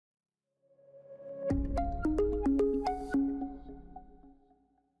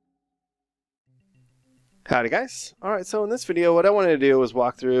Howdy guys. Alright, so in this video what I wanted to do was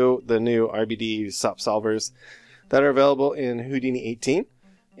walk through the new RBD Bullet Solvers that are available in Houdini 18.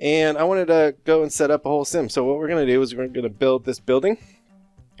 And I wanted to go and set up a whole sim. So what we're going to do is we're going to build this building.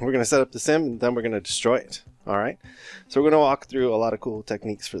 We're going to set up the sim and then we're going to destroy it. Alright, so we're going to walk through a lot of cool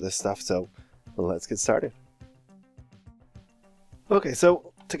techniques for this stuff. So let's get started. Okay,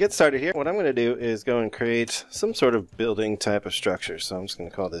 so to get started here, what I'm going to do is go and create some sort of building type of structure. So I'm just going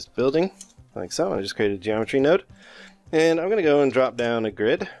to call this building. Like so. I just created a geometry node, and I'm going to go and drop down a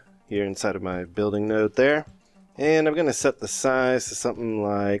grid here inside of my building node there, and I'm going to set the size to something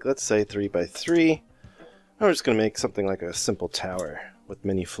like, let's say 3 by 3. I'm just going to make something like a simple tower with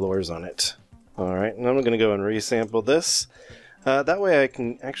many floors on it. Alright, and I'm going to go and resample this. That way I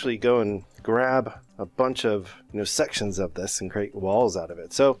can actually go and grab a bunch of sections of this and create walls out of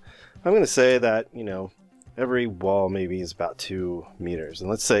it. So I'm going to say that every wall maybe is about 2 meters. And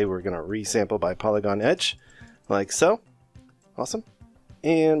let's say we're going to resample by polygon edge, like so. Awesome.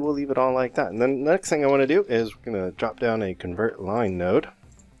 And we'll leave it all like that. And then the next thing I want to do is we're going to drop down a convert line node.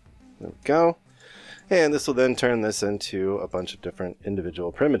 There we go. And this will then turn this into a bunch of different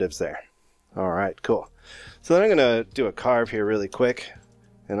individual primitives there. Alright, cool. So then I'm going to do a carve here really quick.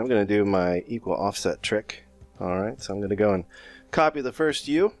 And I'm going to do my equal offset trick. Alright, so I'm going to go and copy the first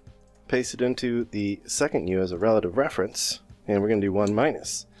U. Paste it into the second U as a relative reference, and we're going to do 1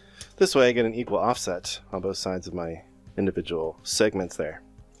 minus. This way I get an equal offset on both sides of my individual segments there.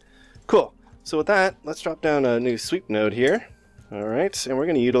 Cool. So with that, let's drop down a new sweep node here. Alright, and we're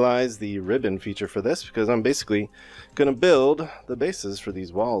going to utilize the ribbon feature for this because I'm basically going to build the bases for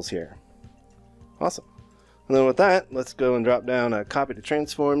these walls here. Awesome. And then with that, let's go and drop down a copy to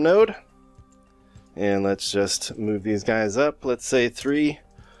transform node. And let's just move these guys up. Let's say 3.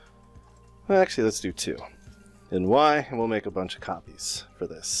 Actually, let's do 2 in Y, and we'll make a bunch of copies for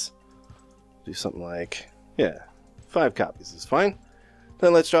this. Do something like, 5 copies is fine.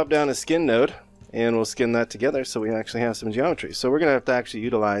 Then let's drop down a skin node, and we'll skin that together so we actually have some geometry. So we're going to have to actually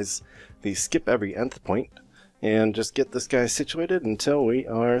utilize the skip every nth point and just get this guy situated until we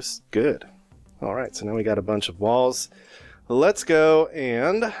are good. Alright, so now we got a bunch of walls. Let's go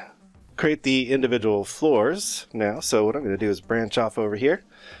and create the individual floors now. So what I'm going to do is branch off over here.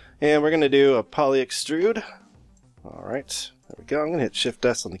 And we're going to do a poly extrude. Alright, there we go. I'm going to hit Shift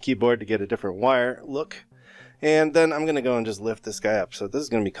S on the keyboard to get a different wire look. And then I'm going to go and just lift this guy up. So this is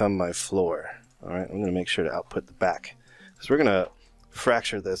going to become my floor. Alright, I'm going to make sure to output the back. So we're going to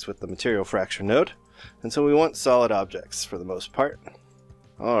fracture this with the material fracture node. And so we want solid objects for the most part.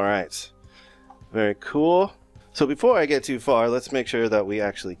 Alright, very cool. So before I get too far, let's make sure that we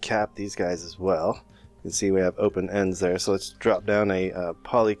actually cap these guys as well. You can see we have open ends there, so let's drop down a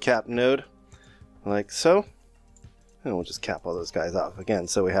poly cap node like so, and we'll just cap all those guys off again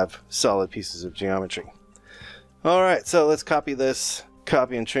so we have solid pieces of geometry. Alright, so let's copy this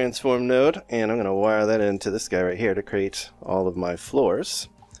copy and transform node, and I'm going to wire that into this guy right here to create all of my floors.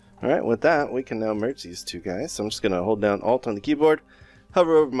 Alright, with that we can now merge these two guys. So I'm just going to hold down Alt on the keyboard,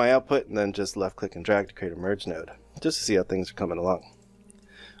 hover over my output, and then just left click and drag to create a merge node, just to see how things are coming along.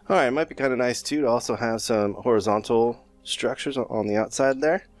 Alright, it might be kind of nice too to also have some horizontal structures on the outside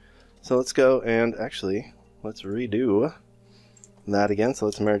there. So let's go and actually, let's redo that again. So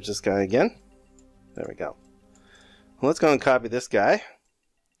let's merge this guy again. There we go. Well, let's go and copy this guy.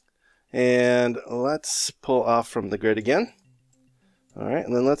 And let's pull off from the grid again. Alright,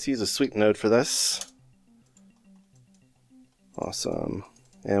 and then let's use a sweep node for this. Awesome.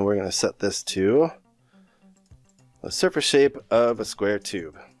 And we're going to set this to a surface shape of a square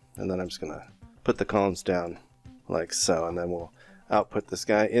tube. And then I'm just going to put the columns down like so, and then we'll output this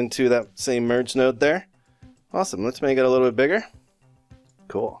guy into that same merge node there. Awesome, let's make it a little bit bigger.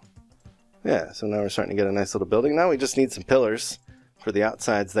 Cool. Yeah, so now we're starting to get a nice little building. Now we just need some pillars for the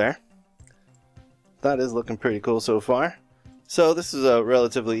outsides there. That is looking pretty cool so far. So this is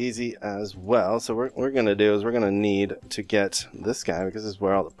relatively easy as well. So what we're going to do is we're going to need to get this guy, because this is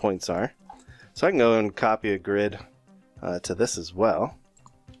where all the points are. So I can go and copy a grid to this as well.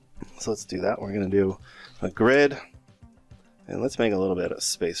 So let's do that. We're going to do a grid, and let's make a little bit of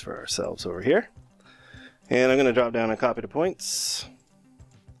space for ourselves over here. And I'm going to drop down a copy to points,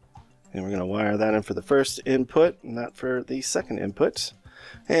 and we're going to wire that in for the first input, not for the second input.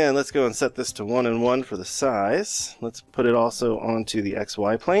 And let's go and set this to 1 and 1 for the size. Let's put it also onto the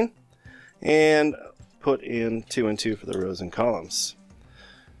XY plane, and put in 2 and 2 for the rows and columns.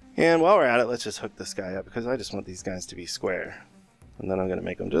 And while we're at it, let's just hook this guy up because I just want these guys to be square. And then I'm going to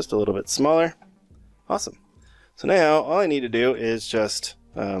make them just a little bit smaller. Awesome. So now all I need to do is just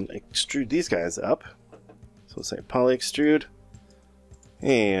extrude these guys up. So we'll say poly extrude,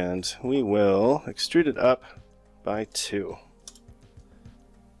 and we will extrude it up by 2.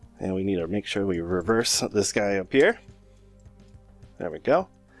 And we need to make sure we reverse this guy up here. There we go.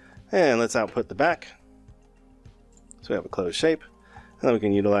 And let's output the back. So we have a closed shape. And then we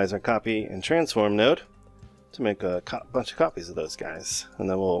can utilize our copy and transform node to make a bunch of copies of those guys. And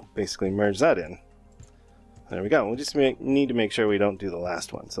then we'll basically merge that in. There we go. We just need to make sure we don't do the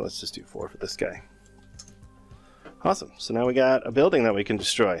last one. So let's just do 4 for this guy. Awesome. So now we got a building that we can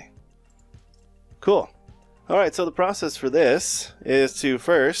destroy. Cool. Alright, so the process for this is to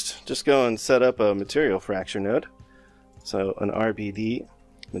first just go and set up a material fracture node. So an RBD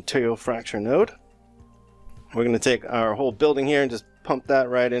material fracture node. We're going to take our whole building here and just pump that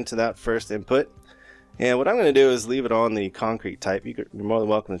right into that first input. And what I'm going to do is leave it on the concrete type. You're more than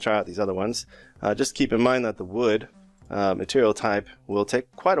welcome to try out these other ones. Just keep in mind that the wood material type will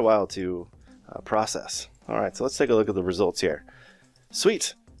take quite a while to process. Alright, so let's take a look at the results here.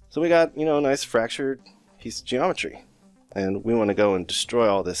 Sweet! So we got, a nice fractured piece of geometry. And we want to go and destroy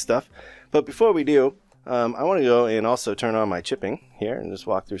all this stuff. But before we do, I want to go and also turn on my chipping here and just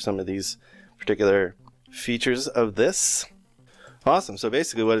walk through some of these particular features of this. Awesome. So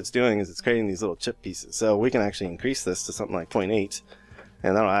basically what it's doing is it's creating these little chip pieces. So we can actually increase this to something like 0.8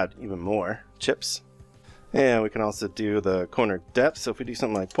 and that'll add even more chips. And we can also do the corner depth. So if we do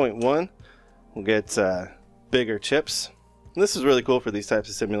something like 0.1, we'll get bigger chips. And this is really cool for these types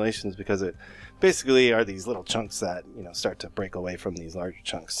of simulations because it basically are these little chunks that start to break away from these larger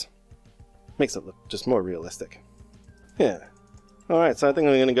chunks. Makes it look just more realistic. Yeah. Alright, so I think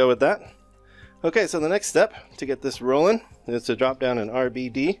I'm going to go with that. Okay, so the next step to get this rolling is to drop down an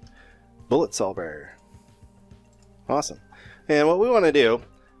RBD Bullet Solver. Awesome. And what we want to do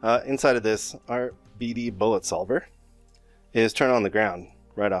inside of this RBD Bullet Solver is turn on the ground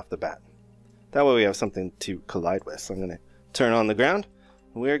right off the bat. That way we have something to collide with. So I'm going to turn on the ground.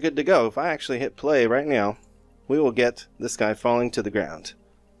 We're good to go. If I actually hit play right now, we will get this guy falling to the ground.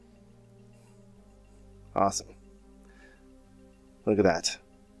 Awesome. Look at that.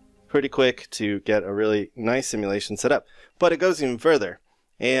 Pretty quick to get a really nice simulation set up. But it goes even further.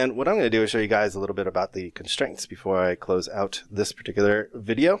 And what I'm going to do is show you guys a little bit about the constraints before I close out this particular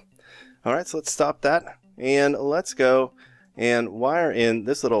video. Alright, so let's stop that. And let's go and wire in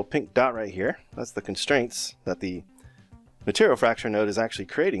this little pink dot right here. That's the constraints that the material fracture node is actually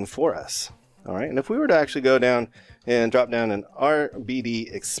creating for us. Alright, and if we were to actually go down and drop down an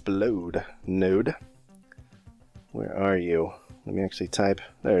RBD explode node. Where are you? Let me actually type.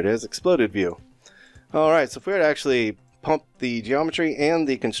 There it is, exploded view. Alright, so if we were to actually pump the geometry and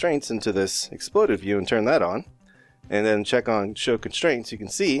the constraints into this exploded view and turn that on, and then check on show constraints, you can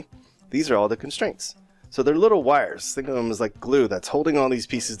see these are all the constraints. So they're little wires. Think of them as like glue that's holding all these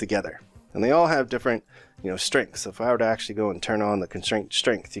pieces together. And they all have different strengths. So if I were to actually go and turn on the constraint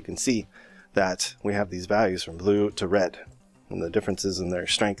strength, you can see that we have these values from blue to red and the differences in their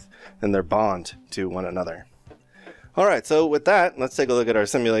strength and their bond to one another. Alright, so with that, let's take a look at our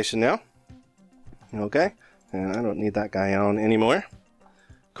simulation now. Okay, and I don't need that guy on anymore.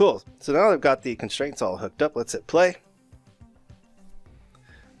 Cool, so now I've got the constraints all hooked up. Let's hit play.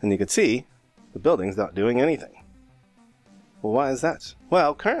 And you can see the building's not doing anything. Well, why is that?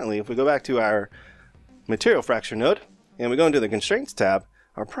 Well, currently, if we go back to our material fracture node and we go into the constraints tab,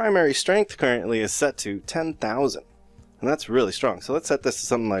 our primary strength currently is set to 10,000. And that's really strong. So let's set this to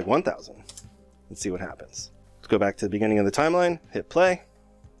something like 1,000 and see what happens. Let's go back to the beginning of the timeline, hit play.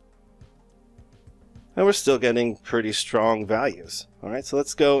 And we're still getting pretty strong values. Alright, so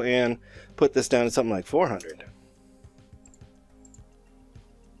let's go and put this down to something like 400.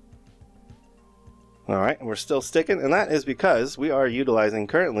 Alright, we're still sticking, and that is because we are utilizing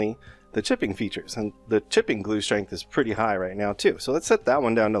currently the chipping features, and the chipping glue strength is pretty high right now too. So let's set that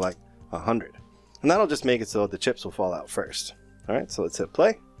one down to like 100. And that'll just make it so the chips will fall out first. Alright, so let's hit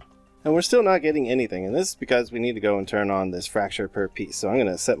play. And we're still not getting anything, and this is because we need to go and turn on this fracture per piece. So I'm going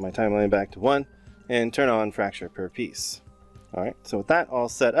to set my timeline back to 1 and turn on fracture per piece. Alright, so with that all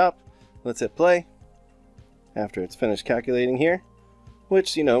set up, let's hit play after it's finished calculating here.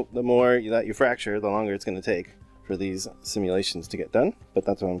 Which, the more that you fracture, the longer it's going to take for these simulations to get done. But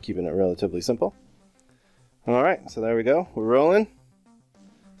that's why I'm keeping it relatively simple. Alright, so there we go. We're rolling.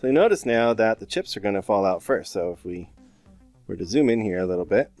 So you notice now that the chips are going to fall out first. So if we were to zoom in here a little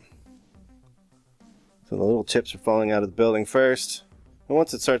bit. So the little chips are falling out of the building first. And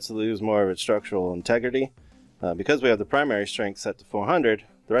once it starts to lose more of its structural integrity, because we have the primary strength set to 400,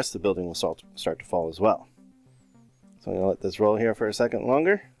 the rest of the building will start to fall as well. So I'm going to let this roll here for a second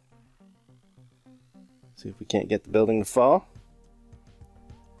longer. See if we can't get the building to fall.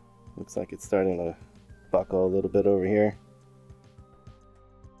 Looks like it's starting to buckle a little bit over here.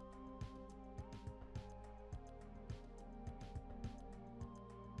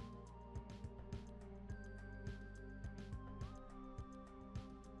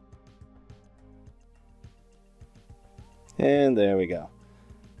 And there we go.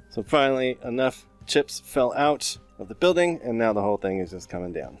 So finally, enough chips fell out of the building, and now the whole thing is just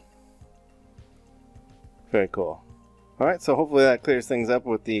coming down. Very cool. Alright, so hopefully that clears things up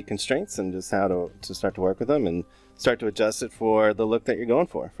with the constraints and just how to start to work with them and start to adjust it for the look that you're going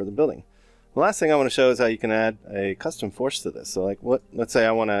for the building. The last thing I want to show is how you can add a custom force to this. So like let's say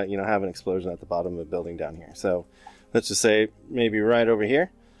I want to have an explosion at the bottom of a building down here. So let's just say maybe right over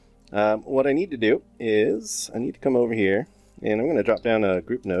here. What I need to do is I need to come over here, and I'm going to drop down a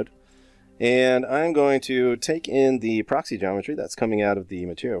group node, and I'm going to take in the proxy geometry that's coming out of the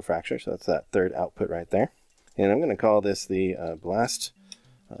material fracture. So that's that third output right there. And I'm going to call this the blast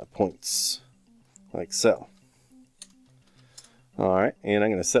points, like so. Alright, and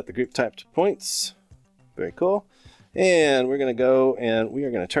I'm going to set the group type to points. Very cool. And we're going to go and we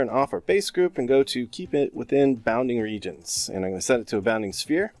are going to turn off our base group and go to keep it within bounding regions. And I'm going to set it to a bounding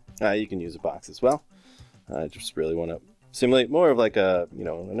sphere. You can use a box as well. I just really want to simulate more of like a,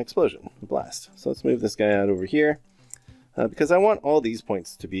 an explosion, a blast. So let's move this guy out over here because I want all these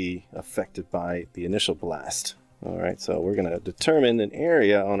points to be affected by the initial blast. Alright, so we're going to determine an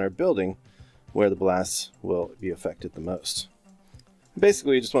area on our building where the blast will be affected the most.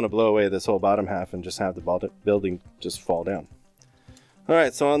 Basically, you just want to blow away this whole bottom half and just have the building just fall down.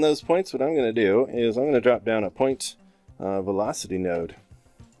 Alright, so on those points, what I'm going to do is I'm going to drop down a point velocity node,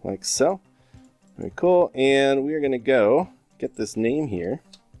 like so. Very cool. And we are going to go get this name here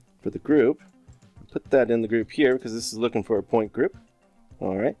for the group. Put that in the group here because this is looking for a point group.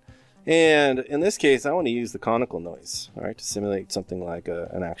 Alright. And in this case, I want to use the conical noise, alright, to simulate something like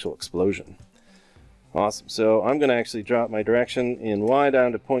an actual explosion. Awesome. So I'm going to actually drop my direction in Y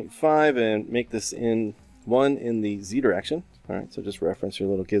down to 0.5 and make this in 1 in the Z direction. All right, so just reference your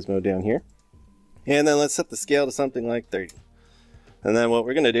little gizmo down here. And then let's set the scale to something like 30. And then what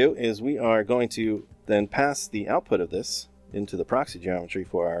we're going to do is we are going to then pass the output of this into the proxy geometry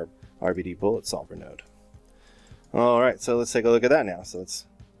for our RBD Bullet Solver node. All right, so let's take a look at that now. So let's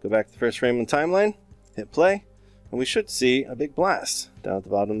go back to the first frame on the timeline, hit play, and we should see a big blast down at the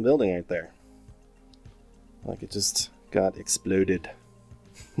bottom of the building right there. Like it just got exploded.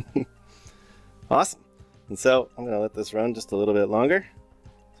 Awesome. And so I'm going to let this run just a little bit longer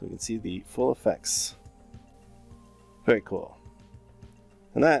so we can see the full effects. Very cool.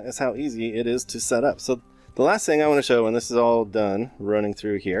 And that is how easy it is to set up. So the last thing I want to show when this is all done running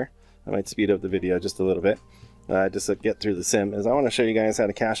through here, I might speed up the video just a little bit, just to get through the sim, is I want to show you guys how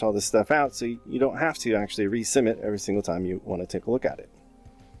to cache all this stuff out so you don't have to actually re-sim it every single time you want to take a look at it.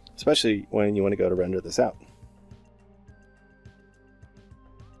 Especially when you want to go to render this out.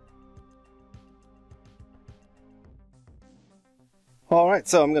 Alright,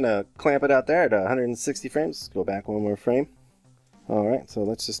 so I'm going to clamp it out there at 160 frames. Go back one more frame. Alright, so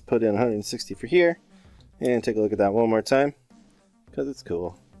let's just put in 160 for here. And take a look at that one more time. Because it's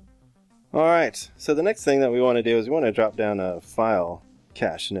cool. Alright, so the next thing that we want to do is we want to drop down a file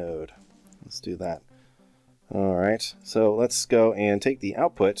cache node. Let's do that. Alright, so let's go and take the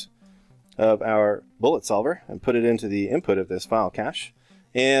output of our bullet solver and put it into the input of this file cache.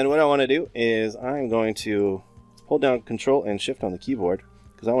 And what I want to do is I'm going to hold down Control and Shift on the keyboard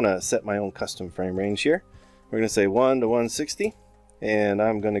because I want to set my own custom frame range here. We're going to say 1 to 160, and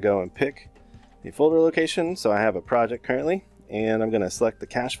I'm going to go and pick a folder location. So I have a project currently, and I'm going to select the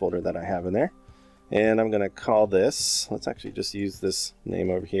cache folder that I have in there. And I'm going to call this, let's actually just use this name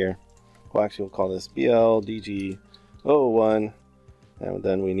over here. We'll call this BLDG01, and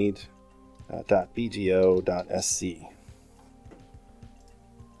then we need .bgo.sc.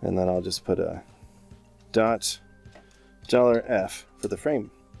 And then I'll just put a $F for the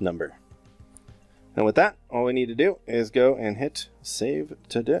frame number. And with that, all we need to do is go and hit Save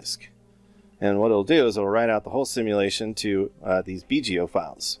to Disk. And what it'll do is it'll write out the whole simulation to these BGO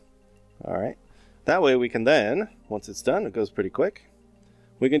files. Alright. That way we can then, once it's done, it goes pretty quick,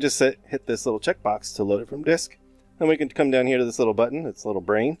 we can just hit this little checkbox to load it from disk. And we can come down here to this little button, its little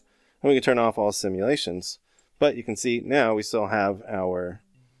brain, and we can turn off all simulations. But you can see now we still have our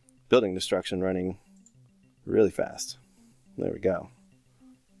building destruction running really fast. There we go.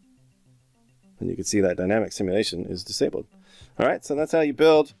 And you can see that dynamic simulation is disabled. Alright, so that's how you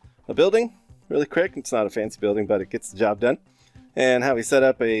build a building really quick. It's not a fancy building, but it gets the job done. And how we set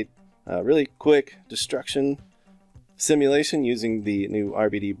up a really quick destruction simulation using the new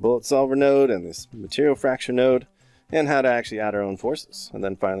RBD Bullet Solver node and this material fracture node, and how to actually add our own forces, and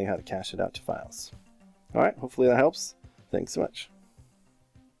then finally how to cache it out to files. Alright, hopefully that helps. Thanks so much.